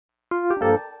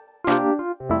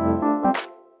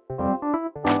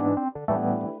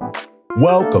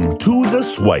Welcome to the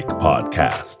SWIKE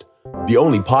Podcast, the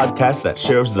only podcast that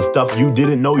shares the stuff you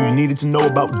didn't know you needed to know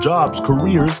about jobs,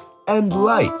 careers, and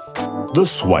life. The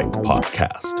SWIKE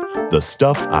Podcast, the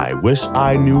stuff I wish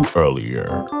I knew earlier.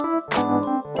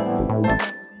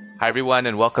 Hi, everyone,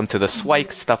 and welcome to the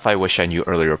SWIKE Stuff I Wish I Knew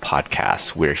Earlier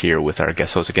podcast. We're here with our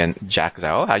guest host again, Jack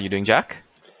Zhao. How are you doing, Jack?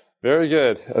 Very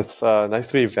good. It's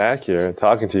nice to be back here and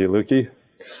talking to you, Lukey.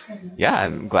 Yeah,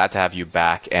 I'm glad to have you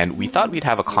back. And we thought we'd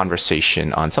have a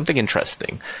conversation on something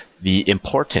interesting, the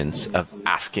importance of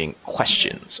asking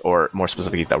questions, or more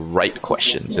specifically, the right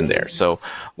questions in there. So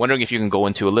wondering if you can go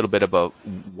into a little bit about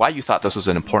why you thought this was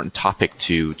an important topic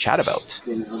to chat about.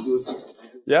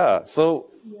 Yeah, so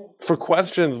for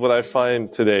questions, what I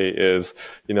find today is,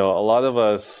 a lot of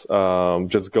us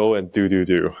just go and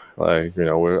do. Like,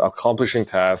 we're accomplishing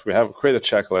tasks, we have create a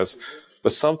checklist.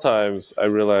 But sometimes I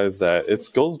realize that it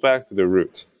goes back to the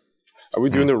root. Are we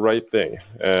doing the right thing?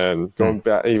 And going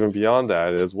back even beyond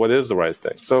that is, what is the right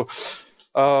thing? So,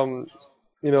 from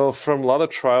a lot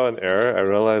of trial and error, I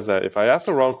realized that if I ask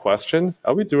the wrong question,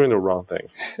 are we doing the wrong thing?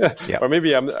 Or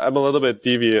maybe I'm a little bit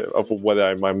deviant of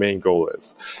what my main goal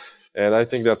is. And I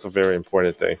think that's a very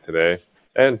important thing today.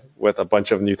 And with a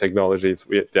bunch of new technologies,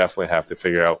 we definitely have to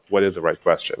figure out what is the right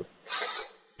question.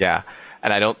 Yeah,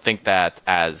 and I don't think that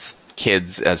as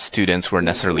kids, as students, were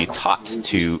necessarily taught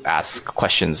to ask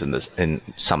questions in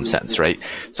some sense, right?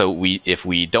 So if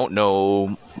we don't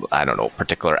know,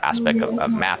 particular aspect of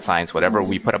math, science, whatever,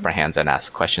 we put up our hands and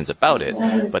ask questions about it.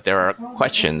 But there are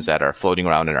questions that are floating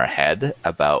around in our head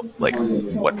about, like,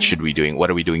 what should we doing? What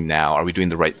are we doing now? Are we doing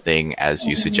the right thing, as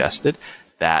you suggested?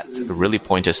 That really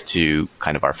point us to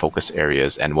kind of our focus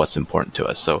areas and what's important to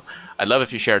us. So I'd love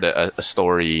if you shared a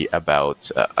story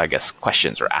about,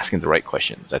 questions, or asking the right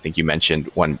questions. I think you mentioned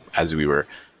one as we were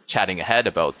chatting ahead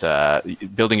about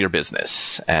building your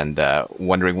business, and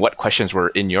wondering what questions were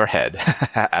in your head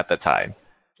at the time.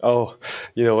 Oh,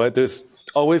 you know what? There's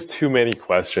always too many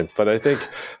questions, but I think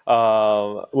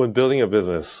when building a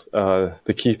business,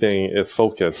 the key thing is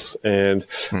focus. And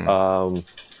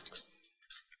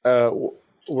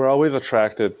we're always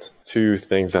attracted to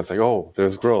things that's like, oh,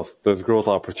 there's growth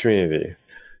opportunity.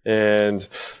 And,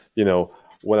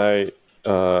 when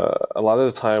a lot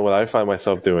of the time, what I find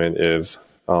myself doing is,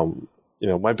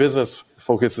 my business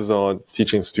focuses on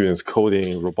teaching students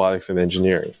coding, robotics, and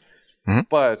engineering.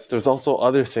 But there's also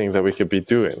other things that we could be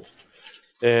doing.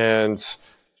 And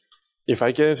if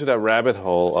I get into that rabbit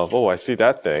hole of, oh, I see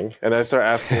that thing, and I start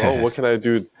asking, oh, what can I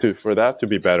do for that to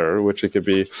be better, which it could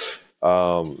be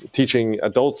teaching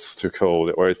adults to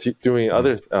code, or doing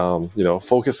other,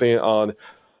 focusing on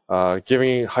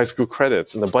giving high school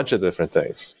credits and a bunch of different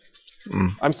things.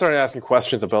 I'm starting asking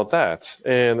questions about that.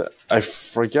 And I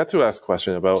forget to ask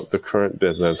questions about the current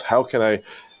business. How can I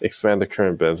expand the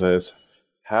current business?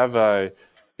 Have I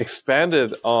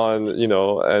expanded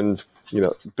on,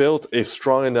 built a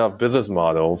strong enough business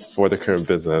model for the current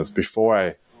business before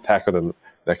I tackle the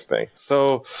next thing?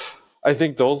 So I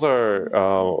think those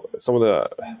are some of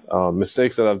the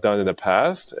mistakes that I've done in the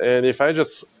past. And if I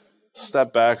just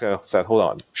step back and said, hold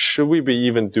on, should we be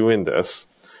even doing this?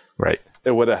 Right.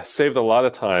 It would have saved a lot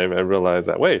of time and realized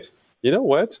that, wait, you know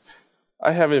what?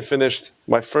 I haven't finished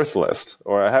my first list,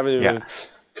 or I haven't even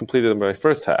completed my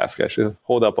first task. I should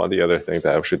hold up on the other thing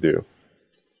that I should do.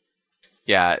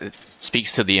 Yeah, it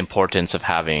speaks to the importance of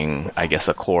having, I guess,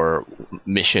 a core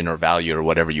mission or value, or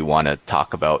whatever you want to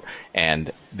talk about,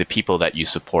 and the people that you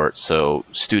support. So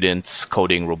students,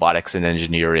 coding, robotics, and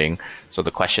engineering. So the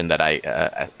question that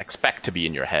I expect to be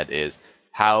in your head is,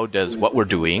 how does what we're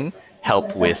doing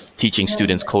help with teaching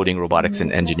students coding, robotics,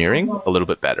 and engineering a little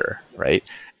bit better, right?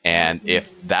 And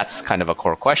if that's kind of a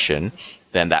core question,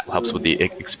 then that helps with the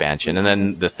expansion. And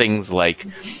then the things like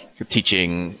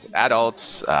teaching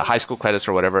adults, high school credits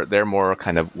or whatever, they're more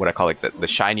kind of what I call like the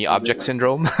shiny object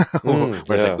syndrome, where it's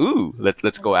like, ooh,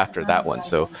 let's go after that one.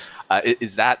 So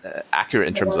is that accurate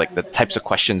in terms of like the types of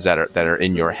questions that are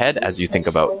in your head as you think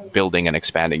about building and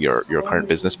expanding your current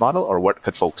business model? Or what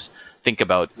could folks think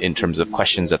about in terms of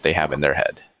questions that they have in their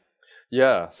head?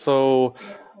 Yeah, so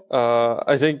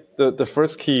I think the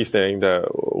first key thing that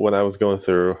when I was going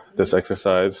through this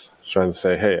exercise, trying to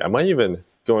say, hey, am I even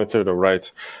going through the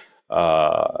right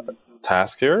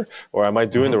task here, or am I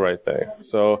doing the right thing?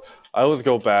 So I always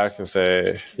go back and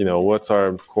say, what's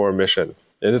our core mission?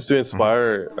 And it's to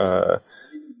inspire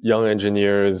young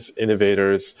engineers,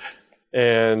 innovators,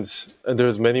 and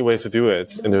there's many ways to do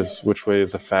it. And there's which way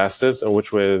is the fastest, and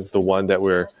which way is the one that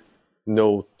we're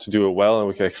know to do it well, and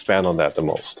we can expand on that the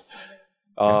most.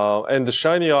 And the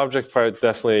shiny object part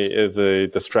definitely is a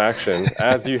distraction.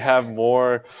 As you have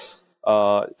more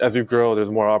as you grow, there's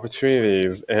more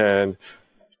opportunities. And,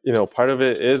 part of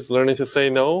it is learning to say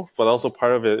no, but also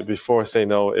part of it before say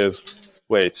no is,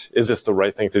 wait, is this the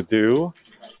right thing to do?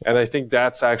 And I think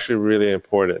that's actually really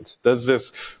important. Does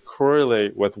this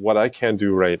correlate with what I can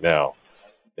do right now?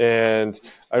 And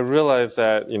I realized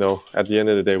that, at the end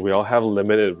of the day, we all have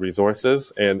limited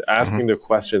resources, and asking the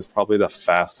question is probably the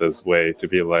fastest way to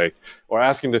be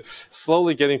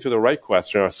slowly getting to the right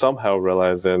question, or somehow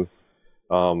realizing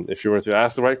if you were to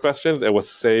ask the right questions, it would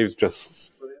save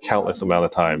just countless amount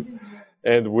of time.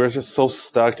 And we're just so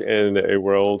stuck in a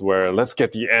world where let's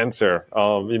get the answer.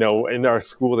 In our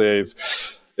school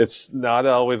days, it's not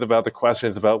always about the question,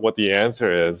 it's about what the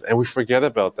answer is. And we forget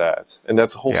about that. And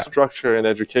that's a whole structure in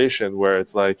education where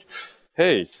it's like,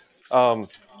 hey,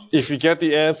 if you get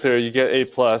the answer, you get A+,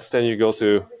 then you go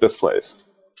to this place.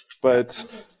 But,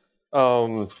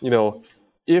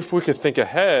 if we could think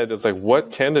ahead, it's like, what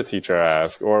can the teacher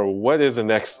ask? Or what is the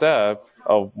next step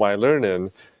of my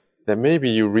learning? Then maybe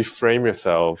you reframe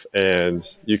yourself and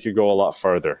you could go a lot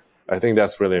further. I think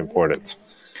that's really important.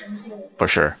 For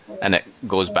sure. And it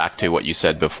goes back to what you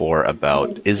said before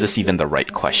about, is this even the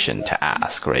right question to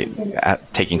ask, right?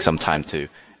 Taking some time to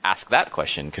ask that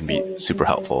question can be super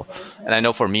helpful. And I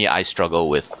know for me, I struggle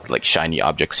with like shiny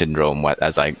object syndrome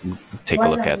as I take a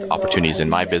look at opportunities in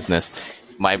my business.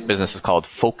 My business is called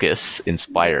Focus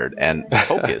Inspired, and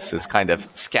focus is kind of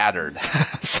scattered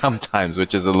sometimes,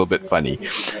 which is a little bit funny.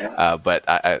 But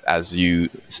as you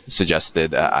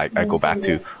suggested, I go back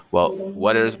to, well,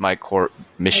 what is my core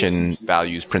mission,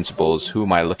 values, principles? Who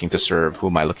am I looking to serve? Who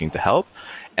am I looking to help?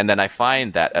 And then I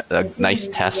find that a nice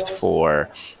test for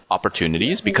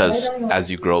opportunities, because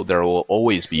as you grow, there will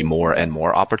always be more and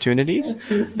more opportunities.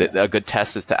 A good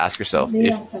test is to ask yourself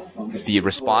if the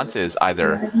response is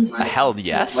either a hell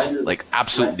yes, like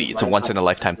absolutely, it's a once in a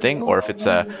lifetime thing, or if it's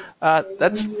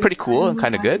that's pretty cool and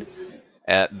kind of good.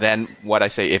 Then what I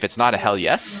say, if it's not a hell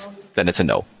yes, then it's a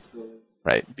no.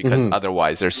 Right? Because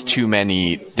otherwise there's too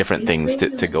many different things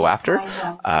to go after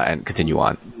and continue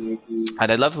on.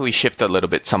 And I'd love if we shift a little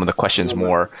bit some of the questions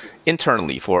more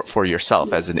internally for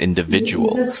yourself as an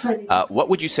individual. What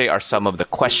would you say are some of the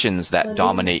questions that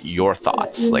dominate your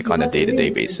thoughts, like on a day-to-day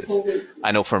basis?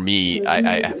 I know for me,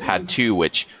 I have had two,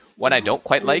 which one I don't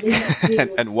quite like,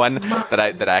 and one that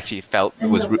I actually felt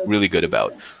was really good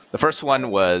about. The first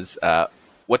one was,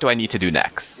 what do I need to do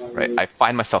next? Right? I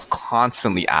find myself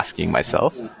constantly asking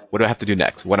myself, what do I have to do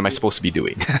next? What am I supposed to be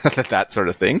doing? That sort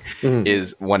of thing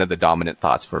is one of the dominant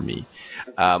thoughts for me,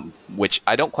 which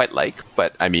I don't quite like,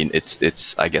 but I mean,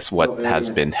 it's I guess what has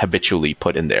been habitually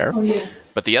put in there.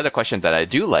 But the other question that I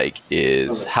do like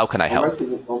is, how can I help?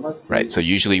 Right? So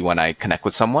usually when I connect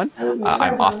with someone,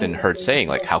 I'm often heard saying,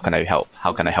 like, how can I help?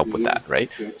 How can I help with that? Right?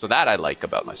 So that I like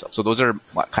about myself. So those are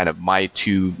kind of my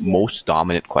two most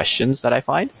dominant questions that I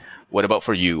find. What about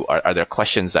for you? Are there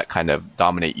questions that kind of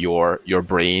dominate your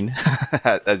brain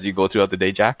as you go throughout the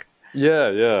day, Jack?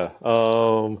 Yeah.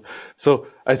 So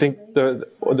I think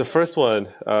the first one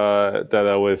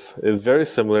that is very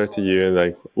similar to you, and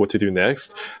like what to do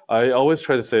next. I always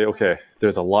try to say, okay,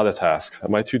 there's a lot of tasks.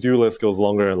 My to-do list goes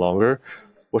longer and longer.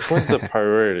 Which one's the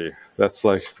priority? That's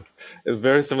like, it's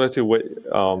very similar to what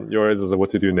yours is, what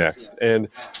to do next. And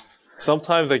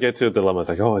sometimes I get to a dilemma. It's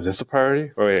like, oh, is this a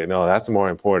priority? Or wait, no, that's more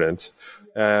important.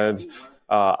 And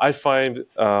I find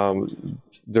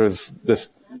there's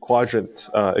this quadrant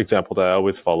example that I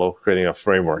always follow, creating a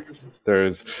framework.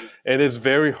 And it's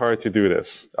very hard to do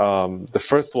this. The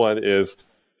first one is,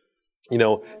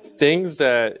 things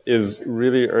that is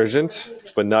really urgent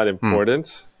but not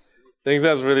important. Things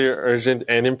that's really urgent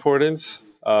and important,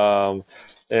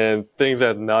 and things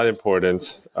that are not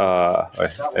important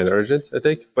and urgent, I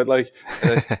think. But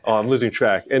I'm losing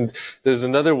track. And there's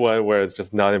another one where it's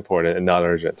just not important and not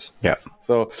urgent. Yeah.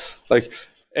 So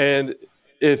and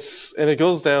it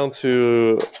goes down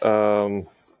to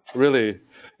really,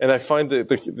 and I find that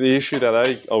the issue that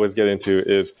I always get into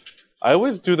is I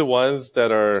always do the ones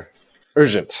that are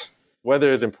urgent,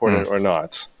 whether it's important or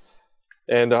not.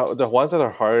 And the ones that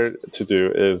are hard to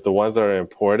do is the ones that are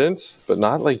important, but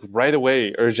not like right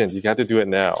away urgent. You got to do it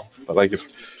now. But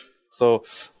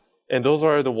and those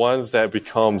are the ones that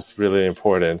becomes really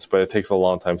important, but it takes a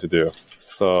long time to do.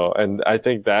 So, and I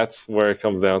think that's where it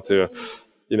comes down to,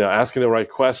 asking the right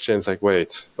questions. Like,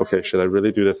 wait, okay, should I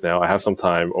really do this now? I have some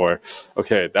time. Or,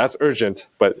 okay, that's urgent,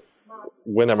 but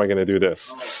when am I going to do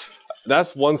this?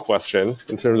 That's one question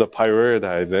in terms of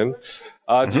prioritizing.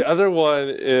 The other one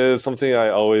is something I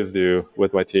always do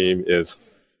with my team is,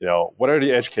 what are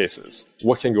the edge cases?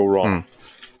 What can go wrong?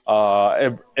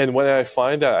 And when I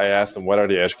find that, I ask them, what are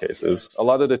the edge cases? A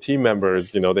lot of the team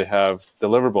members, they have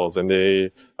deliverables and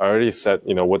they already set,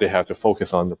 what they have to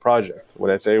focus on the project.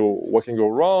 When I say, well, what can go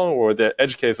wrong or the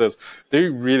edge cases, they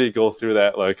really go through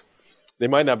that. Like, they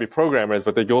might not be programmers,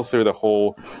 but they go through the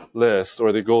whole list,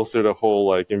 or they go through the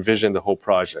whole, envision the whole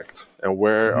project. And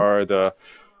where are the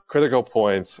critical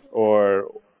points,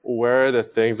 or where are the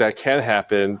things that can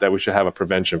happen that we should have a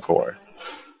prevention for?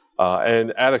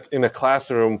 And in a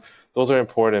classroom, those are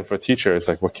important for teachers.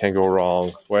 Like, what can go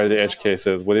wrong? What are the edge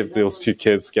cases? What if those two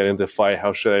kids get into a fight?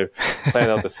 How should I plan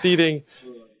out the seating?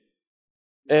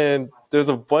 And there's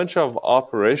a bunch of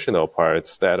operational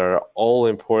parts that are all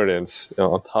important,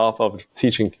 on top of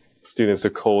teaching students to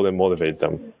code and motivate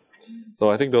them.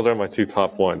 So I think those are my two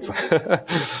top ones.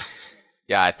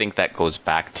 Yeah, I think that goes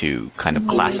back to kind of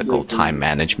classical time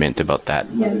management, about that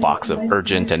box of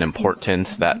urgent and important,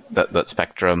 that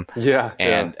spectrum. Yeah.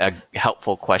 And a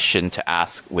helpful question to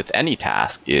ask with any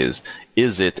task is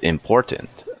it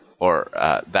important? Or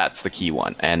that's the key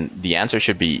one. And the answer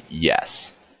should be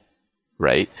yes,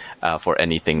 right? For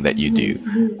anything that you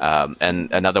do.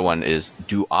 And another one is,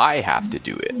 do I have to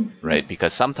do it, right?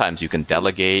 Because sometimes you can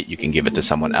delegate, you can give it to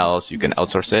someone else, you can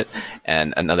outsource it.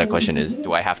 And another question is,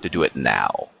 do I have to do it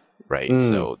now, right?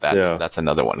 So that's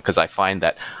another one. Because I find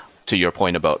that, to your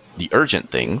point about the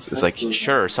urgent things, it's like,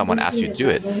 sure, someone asks you to do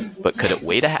it, but could it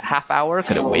wait a half hour?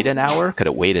 Could it wait an hour? Could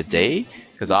it wait a day?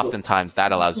 Because oftentimes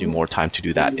that allows you more time to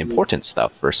do that important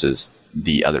stuff versus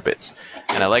the other bits.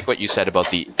 And I like what you said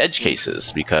about the edge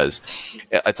cases, because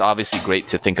it's obviously great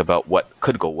to think about what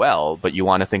could go well, but you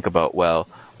want to think about, well,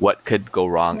 what could go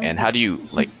wrong, and how do you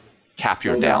cap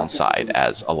your downside,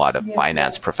 as a lot of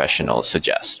finance professionals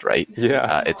suggest, right?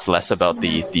 Yeah. It's less about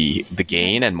the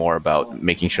gain and more about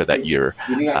making sure that you're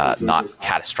not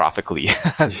catastrophically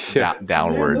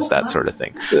downwards, that sort of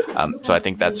thing. So I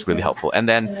think that's really helpful. And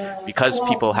then because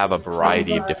people have a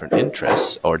variety of different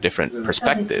interests or different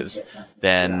perspectives,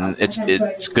 then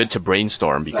it's good to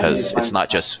brainstorm, because it's not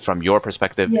just from your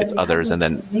perspective, it's others, and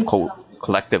then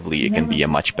collectively it can be a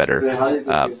much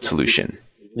better solution.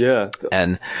 Yeah.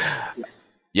 And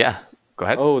go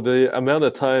ahead. Oh, the amount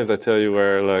of times I tell you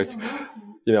where I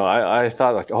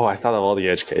thought I thought of all the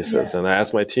edge cases, and I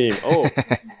asked my team,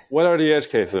 what are the edge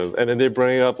cases? And then they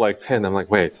bring up 10. I'm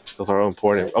like, wait, those are all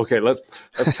important. Okay, let's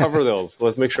cover those.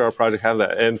 Let's make sure our project has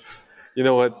that. And you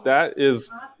know what? That is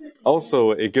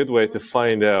also a good way to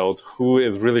find out who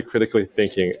is really critically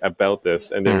thinking about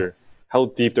this, and how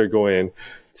deep they're going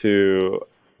to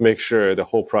make sure the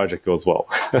whole project goes well.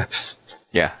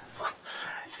 Yeah.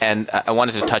 And I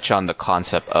wanted to touch on the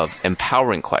concept of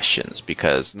empowering questions,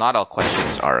 because not all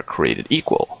questions are created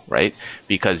equal, right?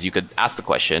 Because you could ask the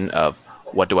question of,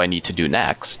 what do I need to do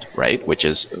next, right? Which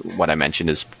is what I mentioned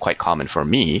is quite common for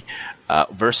me,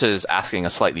 versus asking a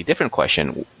slightly different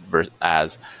question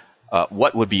as,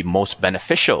 what would be most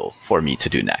beneficial for me to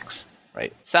do next,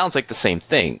 right? Sounds like the same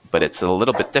thing, but it's a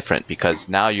little bit different, because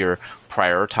now you're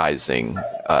prioritizing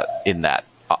in that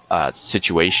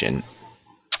situation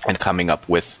and coming up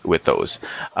with those.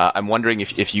 I'm wondering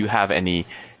if you have any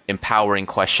empowering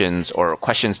questions, or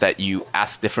questions that you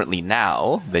ask differently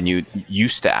now than you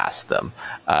used to ask them,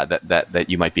 that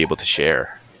you might be able to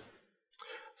share.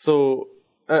 So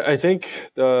I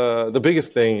think the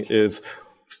biggest thing is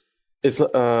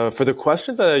for the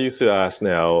questions that I used to ask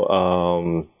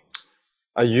now,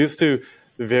 I used to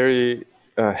be very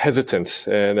hesitant,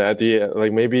 and at the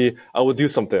end, maybe I would do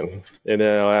something, and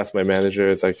then I'll ask my manager,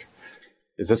 it's like,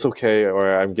 is this okay?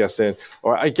 Or I'm guessing,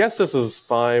 or I guess this is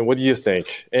fine. What do you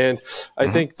think? And I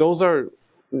think those are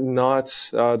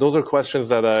those are questions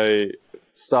that I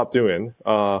stopped doing.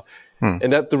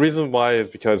 And that the reason why is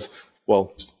because,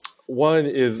 well, one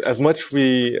is, as much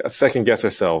we second guess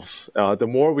ourselves, the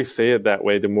more we say it that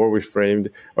way, the more we framed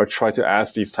or try to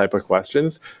ask these type of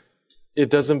questions,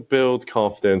 it doesn't build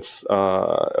confidence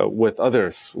with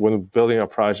others when building a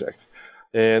project.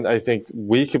 And I think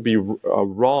we could be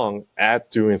wrong at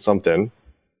doing something,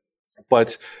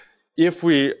 but if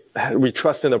we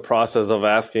trust in the process of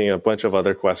asking a bunch of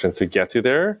other questions to get to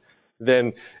there,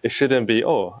 then it shouldn't be,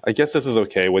 I guess this is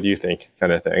okay, what do you think,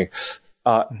 kind of thing.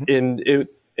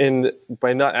 And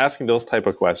by not asking those type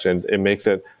of questions, it makes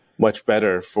it much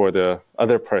better for the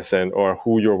other person or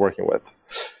who you're working with.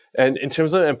 And in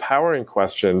terms of empowering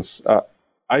questions,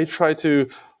 I try to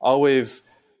always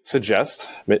suggest,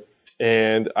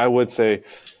 and I would say,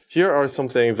 here are some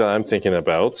things that I'm thinking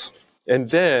about. And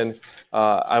then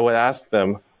I would ask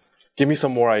them, give me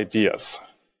some more ideas.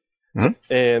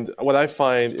 Mm-hmm. And what I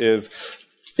find is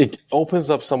it opens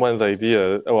up someone's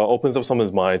opens up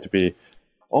someone's mind to be,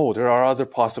 there are other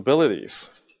possibilities.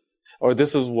 or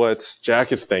this is what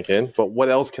Jack is thinking, but what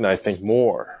else can I think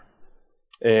more?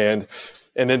 And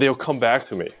then they'll come back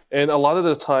to me. And a lot of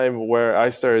the time where I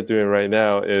started doing right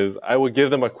now is I would give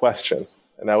them a question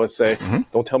and I would say,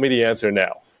 don't tell me the answer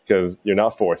now because you're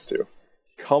not forced to.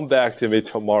 Come back to me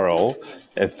tomorrow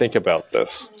and think about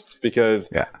this. Because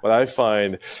what I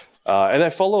find, and I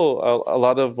follow a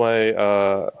lot of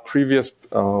my previous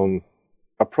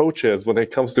approaches when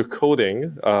it comes to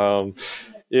coding,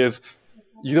 is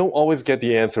you don't always get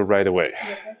the answer right away.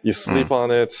 You sleep on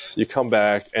it, you come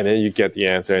back, and then you get the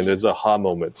answer, and there's aha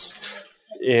moments.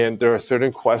 And there are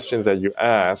certain questions that you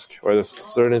ask, or there's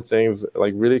certain things,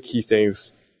 like really key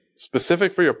things,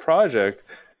 specific for your project,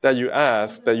 that you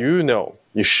ask that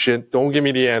don't give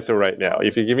me the answer right now.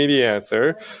 If you give me the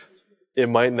answer, it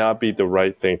might not be the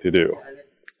right thing to do.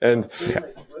 And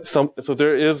so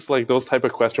there is like those type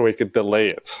of questions where you could delay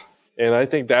it. And I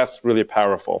think that's really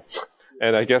powerful.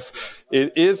 And I guess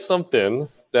it is something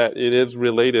that it is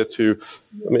related to,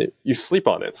 you sleep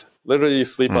on it. Literally you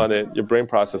sleep on it, your brain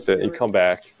processes it, you come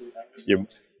back, you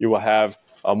will have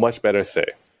a much better say.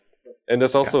 And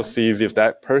this also sees if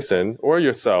that person or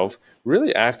yourself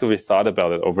really actively thought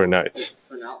about it overnight.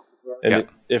 And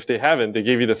if they haven't, they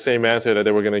give you the same answer that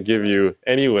they were going to give you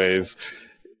anyways.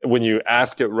 When you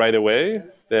ask it right away,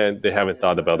 then they haven't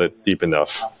thought about it deep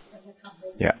enough.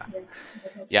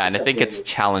 Yeah, and I think it's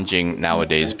challenging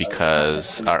nowadays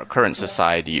because our current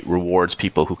society rewards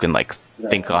people who can like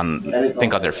think on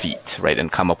their feet, right,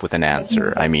 and come up with an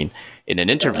answer. I mean, in an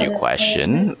interview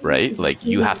question, right, like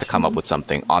you have to come up with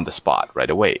something on the spot right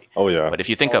away. Oh yeah. But if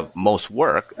you think of most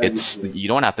work, you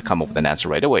don't have to come up with an answer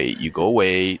right away. You go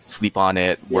away, sleep on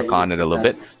it, work on it a little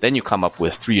bit, then you come up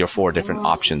with 3 or 4 different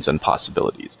options and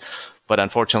possibilities. But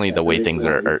unfortunately, the way things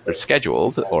are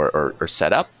scheduled or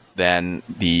set up, then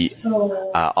the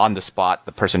on the spot,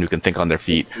 the person who can think on their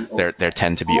feet, they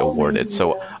tend to be awarded.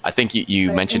 So I think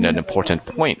you mentioned an important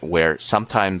point where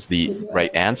sometimes the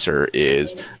right answer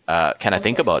is, can I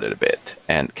think about it a bit?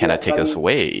 And can I take this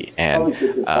away and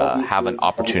have an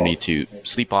opportunity to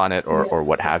sleep on it or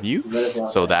what have you,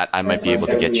 so that I might be able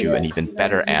to get you an even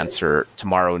better answer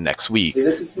tomorrow, next week,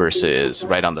 versus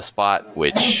right on the spot,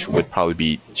 which would probably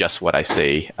be just what I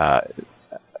say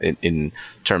in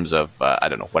terms of, I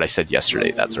don't know, what I said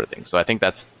yesterday, that sort of thing. So I think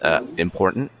that's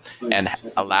important, and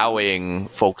allowing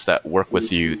folks that work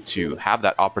with you to have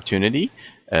that opportunity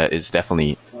is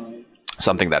definitely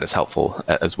something that is helpful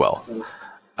as well.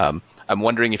 I'm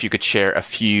wondering if you could share a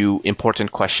few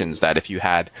important questions that if you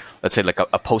had, let's say like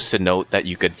a post-it note that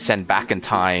you could send back in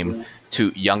time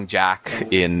to young Jack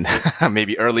in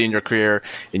maybe early in your career,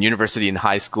 in university, in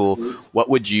high school, what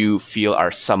would you feel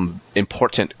are some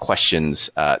important questions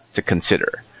to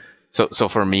consider? So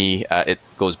for me, it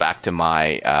goes back to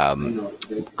my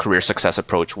career success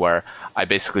approach, where I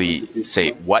basically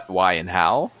say what, why, and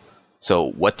how.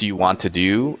 So what do you want to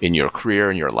do in your career,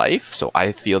 in your life? So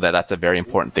I feel that that's a very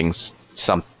important thing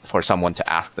for someone to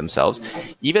ask themselves,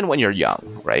 even when you're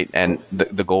young, right? And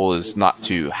the goal is not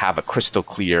to have a crystal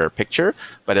clear picture,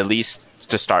 but at least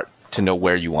to start to know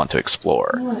where you want to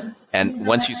explore. And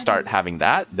once you start having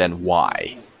that, then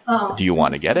why do you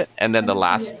want to get it? And then the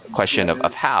last question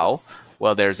of how,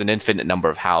 well, there's an infinite number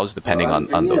of hows depending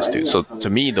on those two. So to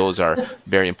me, those are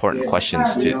very important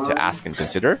questions to ask and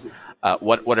consider.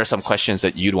 What are some questions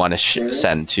that you'd want to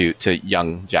send to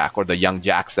young Jack or the young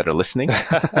Jacks that are listening?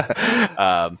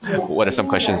 What are some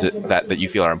questions that you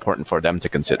feel are important for them to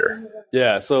consider?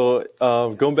 Yeah, so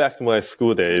going back to my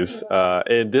school days,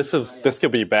 and this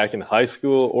could be back in high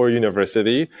school or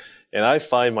university, and I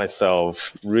find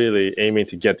myself really aiming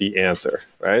to get the answer,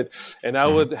 right? And I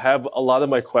would have a lot of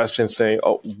my questions saying,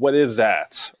 "Oh, what is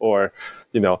that?" Or,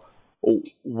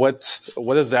 what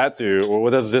does that do? Or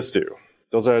what does this do?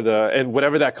 Those are and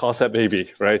whatever that concept may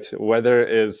be, right? Whether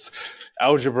it's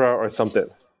algebra or something.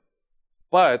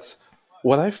 But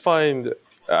what I find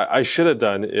I should have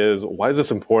done is, why is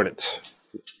this important?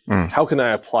 How can I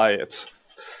apply it?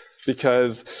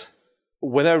 Because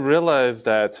when I realized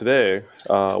that today,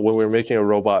 when we're making a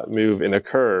robot move in a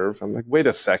curve, I'm like, wait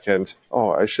a second.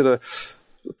 Oh, I should have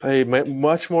paid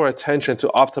much more attention to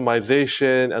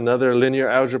optimization, another linear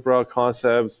algebra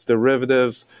concepts,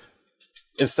 derivatives,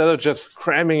 instead of just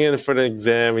cramming in for the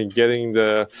exam and getting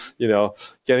the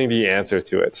answer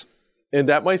to it. And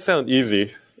that might sound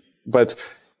easy, but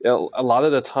a lot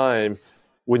of the time,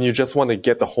 when you just want to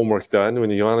get the homework done, when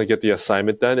you want to get the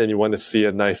assignment done, and you want to see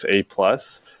a nice A+,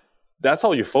 that's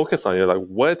all you focus on. You're like,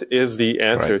 what is the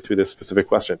answer to this specific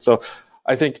question? So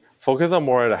I think focus on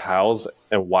more of the hows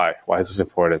and why. Why is this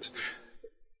important?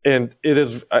 And it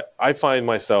is, I find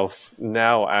myself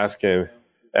now asking,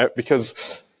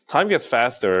 because time gets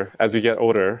faster as you get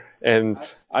older, and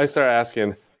I start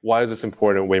asking, why is this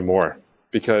important way more?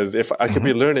 Because if I could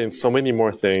be learning so many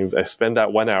more things, I spend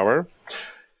that 1 hour.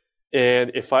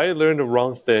 And if I learn the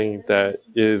wrong thing that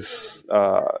is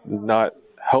not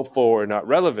helpful or not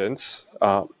relevant,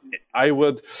 I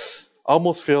would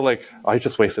almost feel like I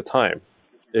just wasted time.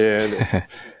 And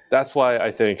that's why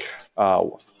I think,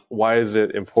 why is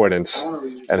it important?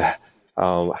 And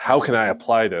how can I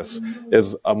apply this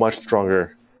is a much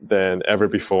stronger than ever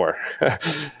before.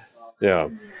 Yeah.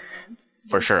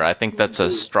 For sure. I think that's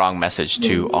a strong message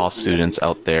to all students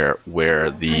out there where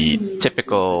the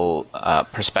typical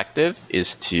perspective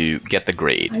is to get the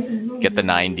grade, get the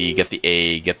 90, get the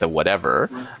A, get the whatever.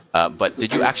 But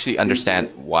did you actually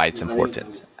understand why it's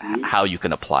important, how you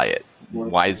can apply it?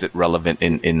 Why is it relevant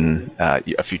in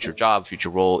a future job, future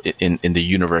role, in the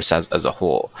universe as a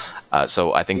whole?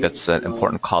 So I think that's an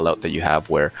important call out that you have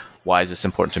where, why is this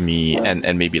important to me?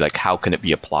 And maybe like, how can it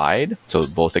be applied? So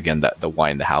both, again, the why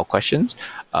and the how questions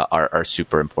are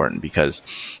super important, because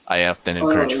I often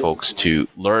encourage folks to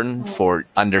learn for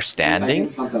understanding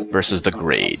versus the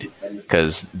grade.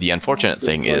 Because the unfortunate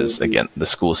thing is, again, the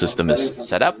school system is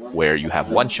set up where you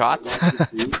have one shot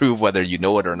to prove whether you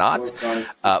know it or not.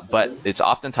 But it's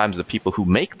oftentimes the people who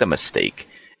make the mistake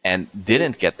and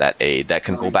didn't get that A that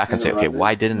can go back and say, okay,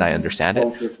 why didn't I understand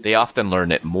it? They often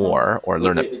learn it more or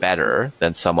learn it better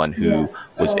than someone who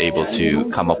was able to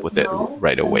come up with it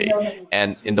right away.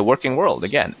 And in the working world,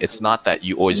 again, it's not that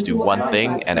you always do one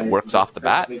thing and it works off the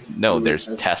bat. No, there's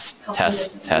test,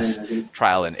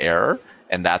 trial and error.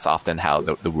 And that's often how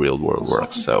the real world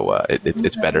works. So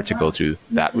it's better to go through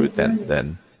that route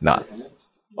than not.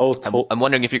 I'm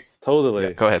wondering if you... Totally.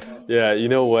 Yeah, go ahead. Yeah, you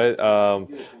know what?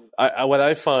 What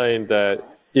I find that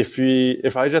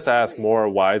if I just ask more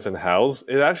whys and hows,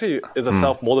 it actually is a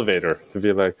self-motivator to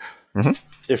be like,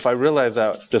 if I realize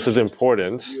that this is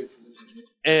important,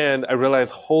 and I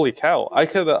realize, holy cow, I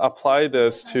could apply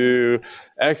this to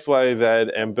X, Y, Z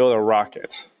and build a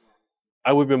rocket,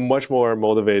 I would be much more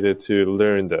motivated to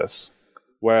learn this,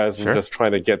 whereas I'm just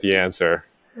trying to get the answer.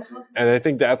 And I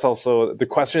think that's also, the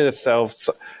question itself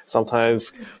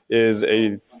sometimes is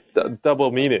a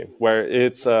double meaning, where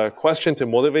it's a question to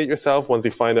motivate yourself once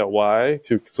you find out why,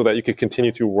 so that you can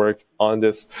continue to work on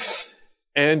this.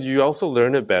 And you also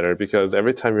learn it better, because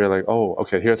every time you're like, oh,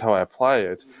 okay, here's how I apply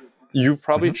it, you're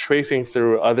probably tracing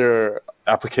through other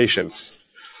applications.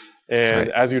 And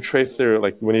as you trace through,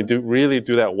 like when you really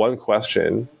do that one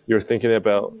question, you're thinking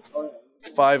about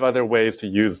 5 other ways to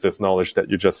use this knowledge that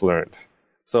you just learned.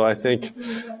 So I think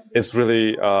it's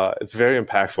really, it's very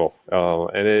impactful,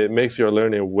 and it makes your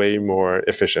learning way more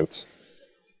efficient.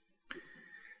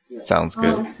 Sounds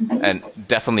good. And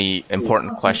definitely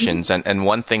important questions. And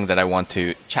one thing that I want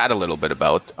to chat a little bit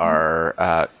about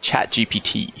are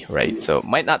ChatGPT, right? So it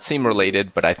might not seem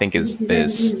related, but I think is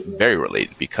very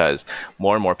related, because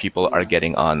more and more people are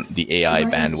getting on the AI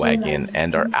bandwagon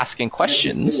and are asking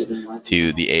questions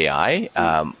to the AI.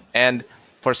 And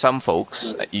for some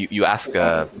folks, you ask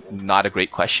not a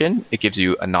great question, it gives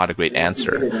you a not a great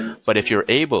answer. But if you're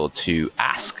able to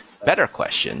ask better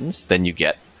questions, then you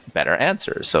get better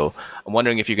answers. So I'm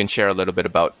wondering if you can share a little bit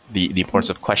about the importance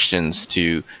of questions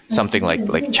to something like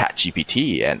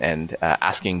ChatGPT and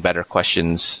asking better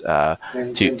questions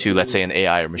to let's say an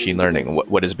AI or machine learning.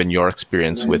 What has been your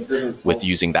experience with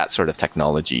using that sort of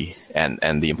technology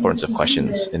and the importance of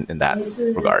questions in that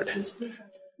regard?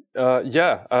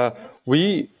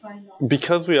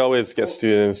 Because we always get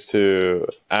students to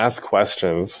ask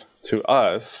questions to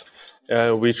us,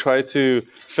 we try to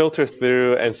filter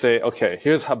through and say, okay,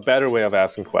 here's a better way of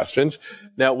asking questions.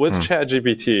 Now, with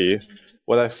ChatGPT,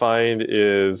 what I find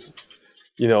is,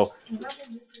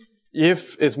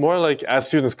 if it's more like as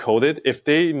students code it, if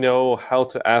they know how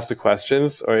to ask the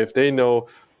questions, or if they know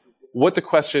what the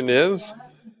question is,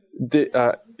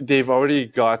 they've already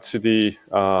got to the,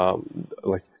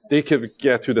 they could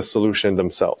get to the solution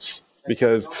themselves.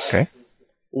 Because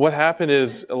what happened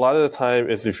is, a lot of the time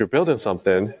is if you're building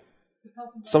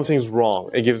something's wrong.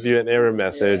 It gives you an error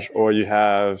message, or you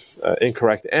have an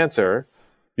incorrect answer.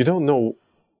 You don't know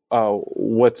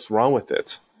what's wrong with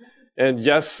it. And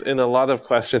yes, in a lot of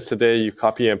questions today, you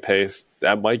copy and paste.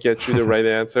 That might get you the right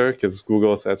answer, because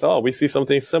Google says, oh, we see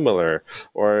something similar.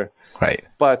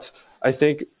 But I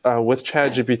think with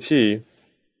ChatGPT,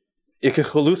 it can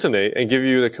hallucinate and give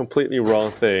you the completely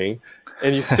wrong thing,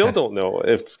 and you still don't know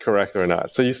if it's correct or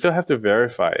not. So you still have to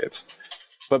verify it.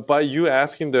 But by you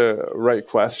asking the right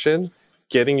question,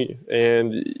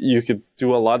 and you could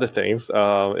do a lot of things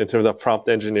in terms of prompt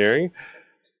engineering.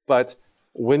 But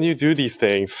when you do these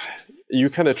things, you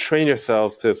kind of train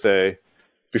yourself to say,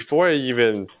 before I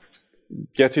even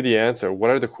get to the answer, what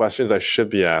are the questions I should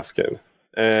be asking?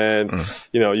 And,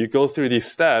 you go through these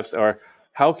steps, or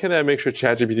how can I make sure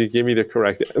ChatGPT give me the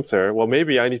correct answer? Well,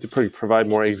 maybe I need to provide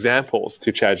more examples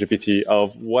to ChatGPT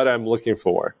of what I'm looking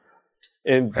for.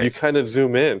 And you kind of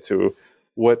zoom in to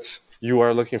what you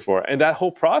are looking for. And that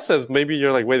whole process, maybe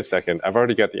you're like, wait a second, I've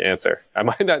already got the answer. I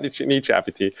might not need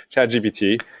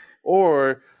ChatGPT.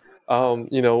 Or,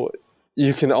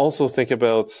 you can also think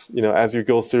about, as you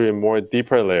go through in more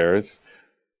deeper layers,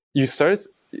 you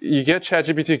get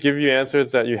ChatGPT to give you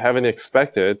answers that you haven't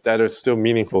expected that are still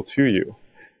meaningful to you.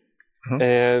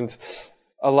 And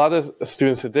a lot of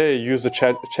students today use the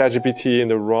ChatGPT in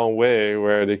the wrong way,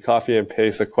 where they copy and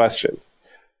paste a question.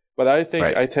 But I think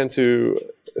I tend to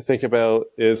think about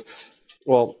is,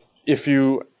 well, if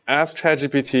you ask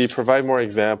ChatGPT, provide more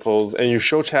examples, and you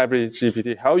show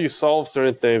ChatGPT how you solve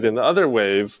certain things in other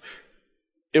ways,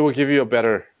 it will give you a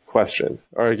better question,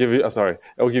 or it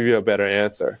will give you a better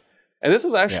answer. And this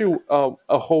is actually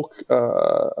a whole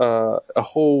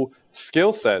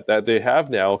skill set that they have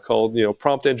now called,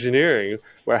 prompt engineering,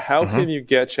 where how can you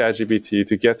get ChatGPT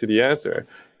to get to the answer?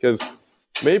 Because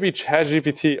maybe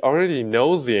ChatGPT already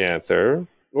knows the answer,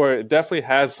 or it definitely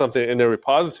has something in the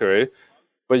repository,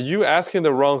 but you asking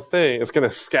the wrong thing, it's going to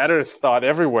scatter its thought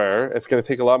everywhere. It's going to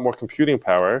take a lot more computing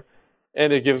power,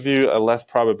 and it gives you a less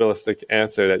probabilistic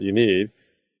answer that you need.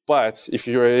 But if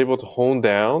you're able to hone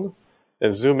down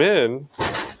and zoom in,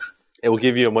 it will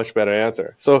give you a much better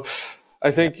answer. So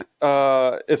I think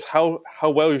it's how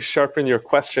well you sharpen your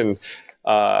question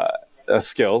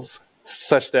skills,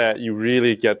 such that you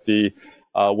really get the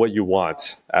what you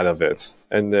want out of it.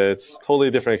 And it's totally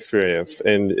different experience.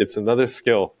 And it's another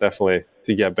skill, definitely,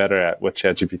 to get better at with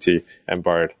ChatGPT and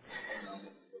Bard.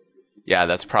 Yeah,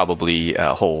 that's probably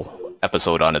a whole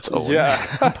episode on its own. Yeah.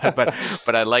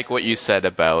 but I like what you said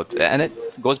about, and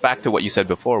it goes back to what you said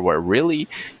before, where really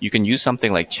you can use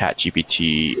something like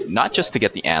ChatGPT not just to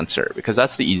get the answer, because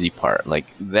that's the easy part. Like,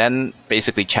 then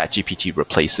basically ChatGPT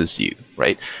replaces you,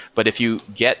 right? But if you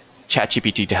get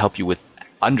ChatGPT to help you with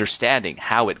understanding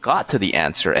how it got to the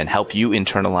answer and help you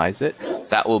internalize it,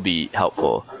 that will be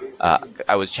helpful.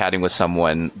 I was chatting with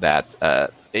someone that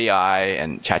AI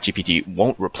and ChatGPT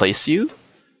won't replace you,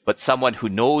 but someone who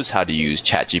knows how to use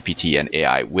ChatGPT and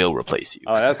AI will replace you.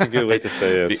 Oh, that's a good way to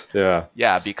say it. Yeah.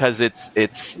 Yeah, because it's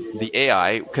the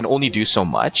AI can only do so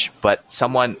much, but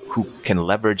someone who can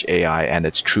leverage AI and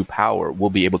its true power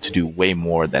will be able to do way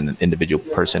more than an individual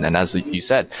person. And as you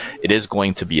said, it is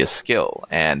going to be a skill,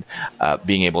 and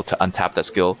being able to untap that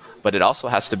skill. But it also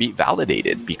has to be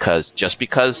validated, because just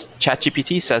because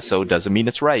ChatGPT says so doesn't mean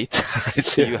it's right.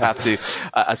 So you have to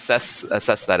assess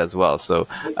that as well. So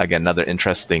again, another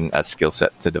interesting skill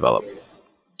set to develop.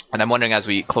 And I'm wondering, as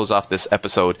we close off this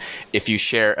episode, if you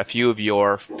share a few of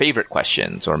your favorite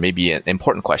questions, or maybe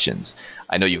important questions.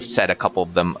 I know you've said a couple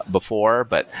of them before,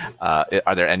 but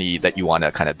are there any that you want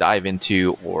to kind of dive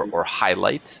into or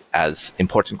highlight as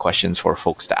important questions for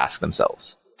folks to ask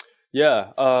themselves?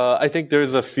 Yeah, I think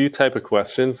there's a few type of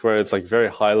questions where it's like very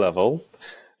high level.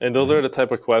 And those are the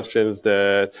type of questions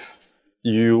that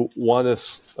you want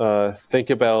to think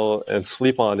about and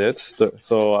sleep on it.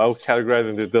 So I would categorize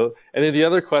into and then the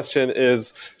other question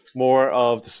is more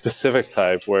of the specific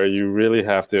type, where you really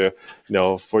have to,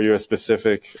 for your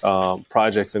specific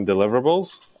projects and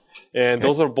deliverables. And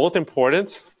those are both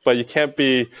important, but you can't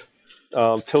be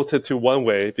tilted to one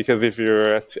way, because if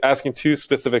you're asking two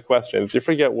specific questions, you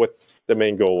forget what the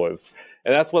main goal is.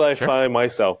 And that's what I find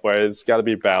myself, where it's got to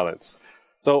be balanced.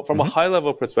 So from a high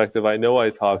level perspective, I know I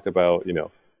talked about,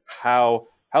 how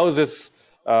is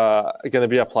this going to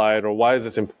be applied, or why is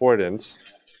this important?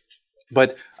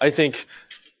 But I think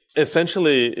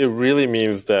essentially it really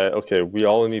means that, okay, we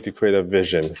all need to create a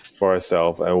vision for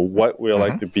ourselves and what we'd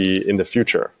like to be in the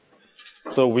future.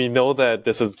 So we know that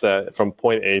this is from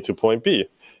point A to point B.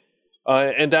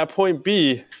 And that point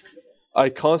B, I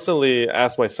constantly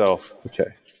ask myself,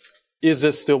 okay, is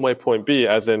this still my point B?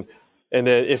 And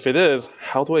then if it is,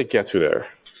 how do I get to there?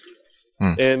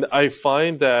 And I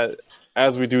find that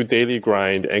as we do daily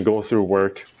grind and go through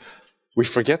work, we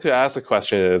forget to ask the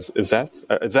question, is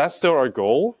that still our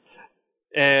goal?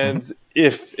 And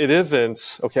if it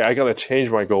isn't, okay, I got to change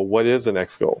my goal. What is the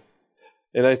next goal?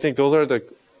 And I think those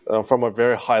are from a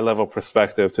very high level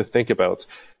perspective to think about.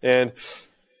 And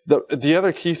the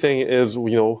other key thing is,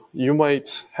 you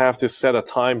might have to set a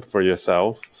time for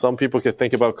yourself. Some people could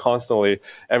think about constantly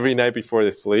every night before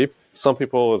they sleep. Some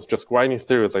people is just grinding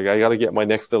through. It's like, I got to get my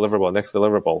next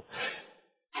deliverable.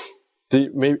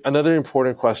 Another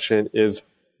important question is,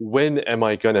 when am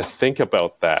I going to think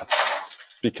about that?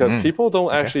 Because people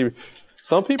don't actually,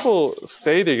 some people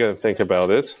say they're going to think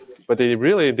about it, but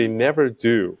they never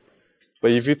do.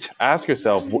 But if you ask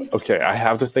yourself, okay, I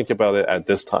have to think about it at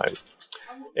this time.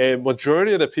 And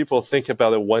majority of the people think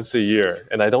about it once a year,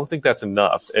 and I don't think that's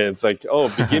enough. And it's like, oh,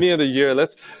 beginning of the year,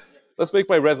 let's make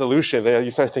my resolution. Then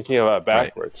you start thinking about it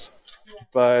backwards. Right.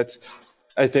 But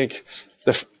I think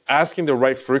asking the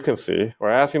right frequency or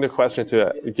asking the question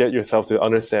to get yourself to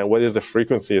understand what is the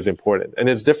frequency is important. And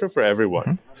it's different for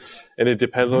everyone. And it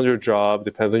depends on your job,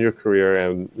 depends on your career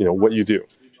and what you do.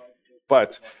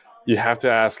 But you have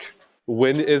to ask,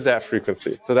 when is that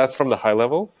frequency? So that's from the high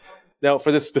level. Now,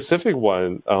 for this specific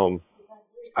one,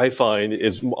 I find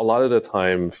is a lot of the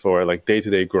time for like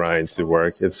day-to-day grind to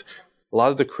work, it's a lot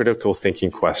of the critical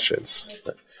thinking questions.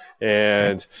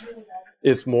 And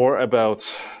it's more about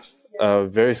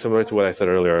very similar to what I said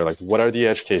earlier, like what are the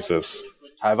edge cases?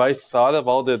 Have I thought of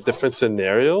all the different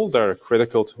scenarios that are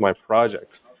critical to my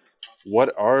project?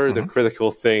 What are the critical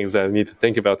things that I need to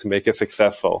think about to make it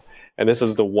successful? And this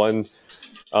is the one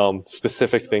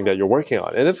specific thing that you're working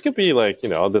on. And this could be like,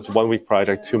 this 1 week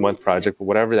project, 2 month project,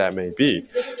 whatever that may be.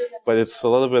 But it's a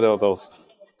little bit of those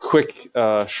quick,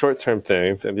 short-term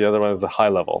things. And the other one is the high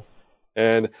level.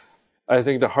 And I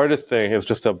think the hardest thing is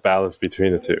just a balance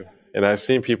between the two. And I've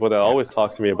seen people that always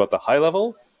talk to me about the high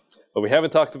level, but we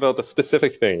haven't talked about the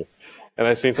specific thing. And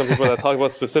I've seen some people that talk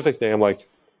about specific thing. I'm like,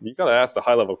 you got to ask the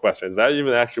high level question. Is that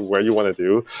even actually where you want to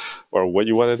do or what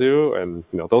you want to do? And,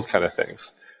 those kind of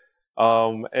things.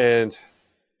 And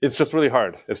it's just really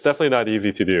hard. It's definitely not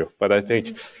easy to do, but I think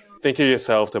of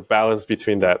yourself the balance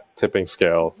between that tipping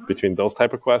scale, between those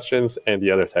type of questions and the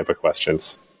other type of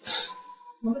questions.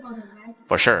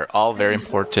 For sure. All very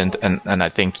important. And I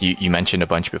think you mentioned a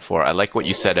bunch before. I like what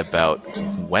you said about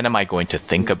when am I going to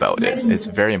think about it? It's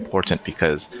very important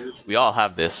because we all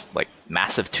have this like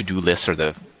massive to-do list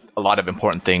or a lot of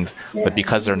important things, but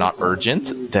because they're not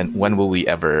urgent, then when will we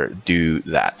ever do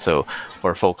that? So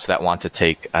for folks that want to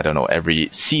take, I don't know, every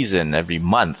season, every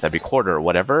month, every quarter,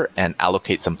 whatever, and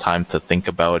allocate some time to think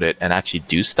about it and actually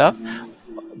do stuff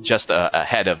just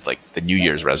ahead of like the New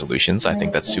Year's resolutions, I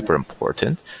think that's super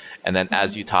important. And then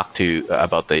as you talk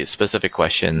about the specific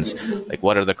questions, like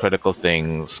what are the critical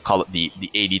things, call it the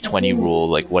 80-20 rule,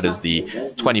 like what is the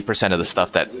 20% of the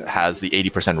stuff that has the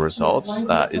 80% results?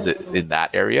 Is it in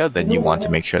that area? Then you want to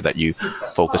make sure that you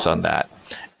focus on that.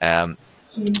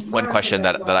 One question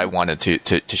that I wanted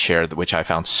to share, which I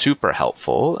found super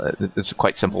helpful, it's a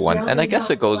quite simple one. And I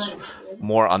guess it goes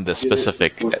more on the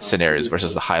specific scenarios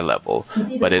versus the high level,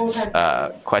 but it's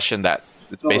a question that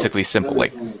it's basically simple,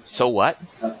 like, so what?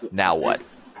 Now what?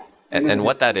 And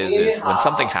what that is when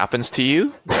something happens to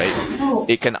you, right,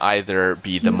 it can either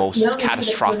be the most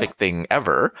catastrophic thing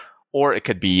ever, or it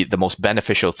could be the most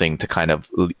beneficial thing to kind of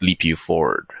leap you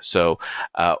forward. So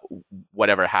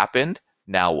whatever happened,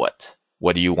 now what?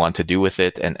 What do you want to do with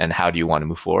it? And how do you want to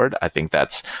move forward? I think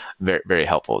that's very, very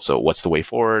helpful. So what's the way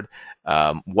forward?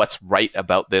 What's right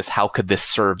about this? How could this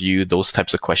serve you? Those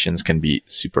types of questions can be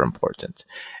super important.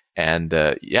 And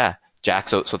Jack,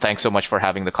 so thanks so much for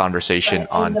having the conversation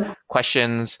on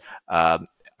questions. Are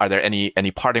there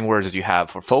any parting words that you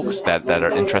have for folks that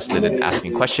are interested in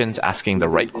asking questions, asking the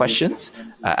right questions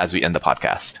as we end the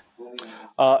podcast?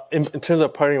 In terms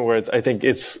of parting words, I think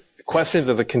it's questions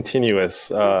as a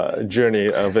continuous journey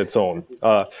of its own.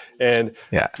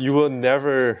 You will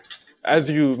never, as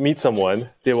you meet someone,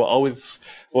 you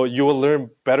will learn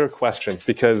better questions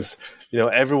because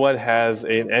everyone has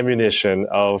an ammunition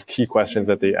of key questions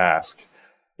that they ask.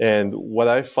 And what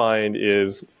I find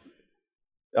is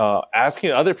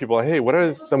asking other people, hey, what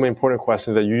are some important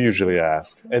questions that you usually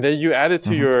ask? And then you add it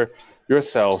to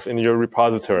yourself in your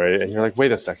repository, and you're like,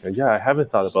 wait a second, I haven't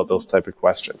thought about those type of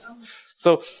questions.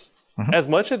 So as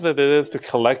much as it is to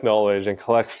collect knowledge and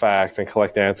collect facts and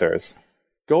collect answers,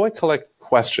 go and collect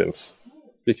questions.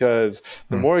 Because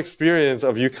the more experience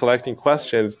of you collecting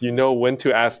questions, you know when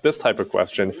to ask this type of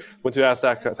question, when to ask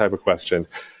that type of question.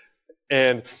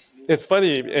 And it's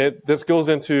funny, this goes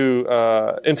into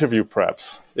interview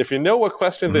preps. If you know what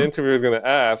questions the interviewer is going to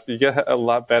ask, you get a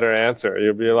lot better answer.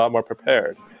 You'll be a lot more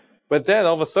prepared. But then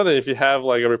all of a sudden, if you have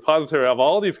like a repository of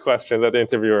all these questions that the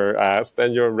interviewer asked,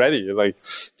 then you're ready. You're like,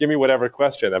 give me whatever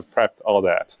question. I've prepped all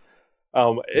that.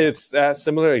 It's a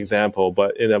similar example,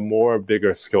 but in a more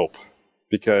bigger scope.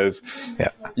 Because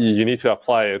you need to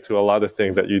apply it to a lot of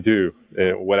things that you do,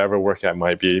 whatever work that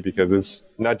might be, because it's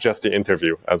not just the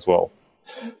interview as well.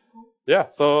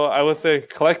 So I would say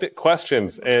collect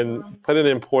questions and put an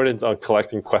importance on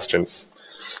collecting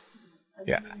questions.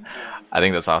 Yeah, I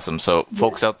think that's awesome. So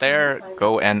folks out there,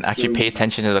 go and actually pay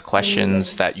attention to the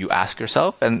questions that you ask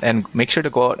yourself and make sure to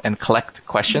go out and collect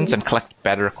questions and collect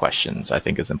better questions, I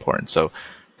think is important. So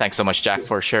Thanks so much, Jack,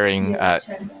 for sharing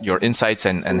your insights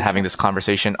and having this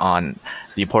conversation on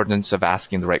the importance of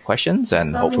asking the right questions.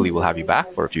 And hopefully we'll have you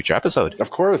back for a future episode.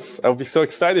 Of course. I'll be so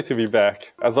excited to be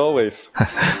back, as always.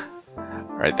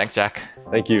 All right. Thanks, Jack.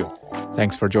 Thank you.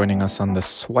 Thanks for joining us on the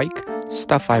SWIKE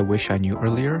Stuff I Wish I Knew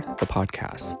Earlier, the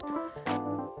podcast.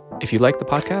 If you like the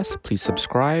podcast, please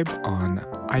subscribe on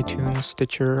iTunes,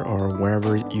 Stitcher, or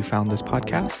wherever you found this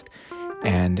podcast.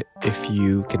 And if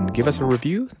you can give us a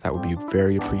review, that would be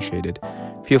very appreciated.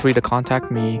 Feel free to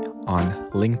contact me on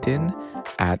LinkedIn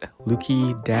at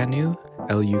Lukidanu,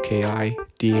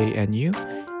 Lukidanu,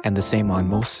 and the same on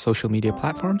most social media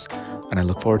platforms. And I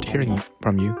look forward to hearing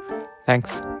from you.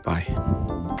 Thanks. Bye.